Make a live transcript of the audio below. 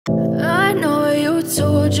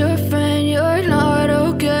told your friend you're not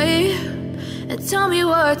okay, and tell me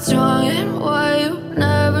what's wrong and why you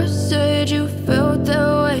never said you felt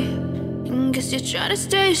that way. And guess you're trying to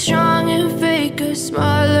stay strong and fake a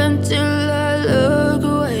smile until I look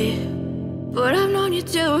away. But I've known you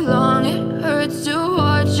too long, it hurts to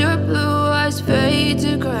watch your blue eyes fade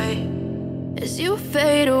to gray as you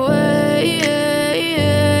fade away,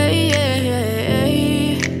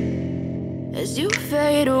 as you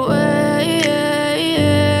fade away.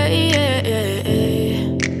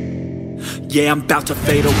 Yeah, I'm about to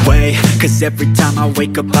fade away, cause every time I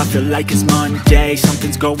wake up I feel like it's Monday.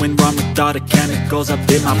 Something's going wrong with all the chemicals up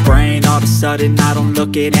in my brain. All of a sudden I don't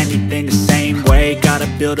look at anything the same way. Got a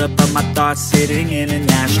buildup of my thoughts sitting in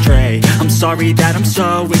an ashtray. I'm sorry that I'm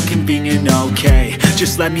so inconvenient, okay.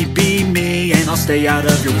 Just let me be me and I'll stay out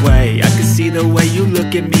of your way. I can see the way you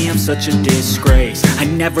look at me, I'm such a disgrace. I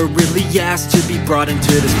never really asked to be brought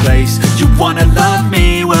into this place. You wanna love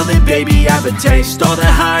me? Well then baby have a taste. All the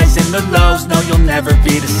highs and the lows, no you'll never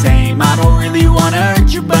be the same. I don't really wanna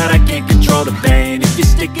hurt you but I can't control the pain. If you're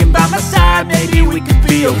sticking by my side maybe we could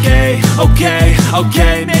be okay.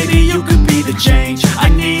 Okay, maybe you could be the change I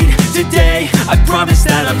need today. I promise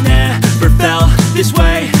that I've never felt this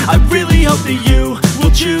way. I really hope that you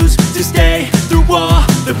will choose to stay through all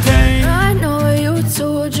the pain. I know you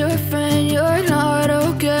told your friend you're not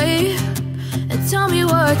okay, and tell me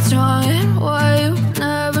what's wrong and why you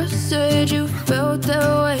never said you felt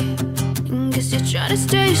that way. And guess you're trying to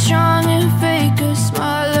stay strong and fake a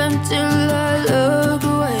smile until I look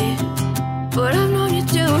away. But I've known you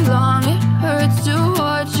too long, it hurts to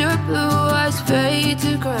watch your blue eyes fade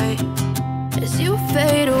to gray as you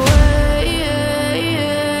fade away.